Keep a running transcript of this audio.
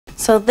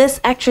So this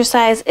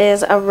exercise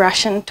is a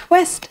Russian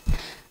twist.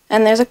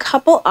 And there's a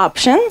couple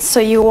options. So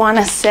you want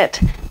to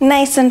sit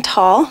nice and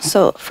tall.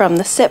 So from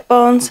the sit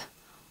bones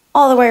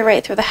all the way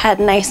right through the head,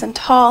 nice and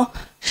tall.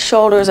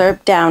 Shoulders are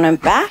down and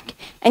back.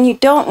 And you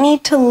don't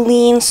need to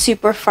lean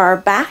super far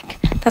back.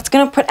 That's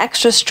going to put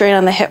extra strain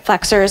on the hip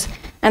flexors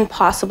and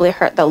possibly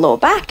hurt the low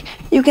back.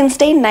 You can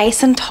stay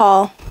nice and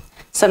tall.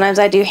 Sometimes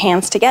I do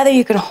hands together.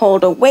 You can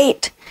hold a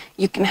weight.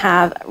 You can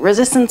have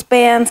resistance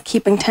bands,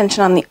 keeping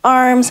tension on the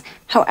arms,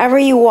 however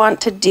you want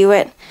to do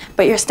it.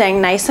 But you're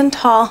staying nice and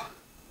tall.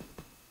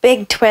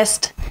 Big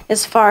twist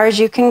as far as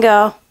you can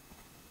go.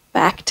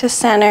 Back to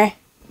center.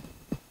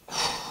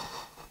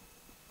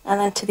 And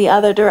then to the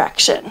other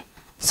direction.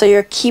 So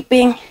you're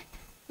keeping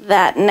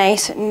that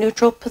nice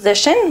neutral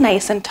position,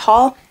 nice and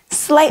tall,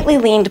 slightly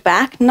leaned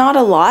back, not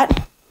a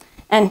lot,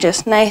 and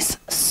just nice,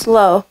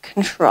 slow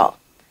control.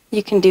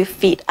 You can do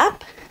feet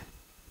up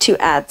to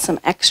add some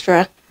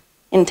extra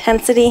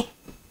intensity,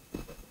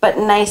 but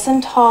nice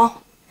and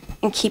tall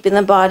and keeping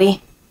the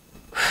body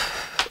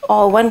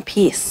all one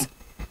piece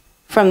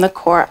from the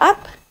core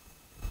up,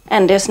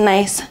 and just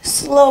nice,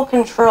 slow,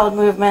 controlled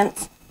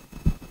movements,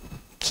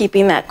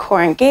 keeping that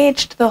core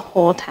engaged the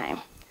whole time.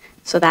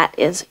 So that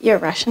is your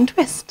Russian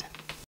twist.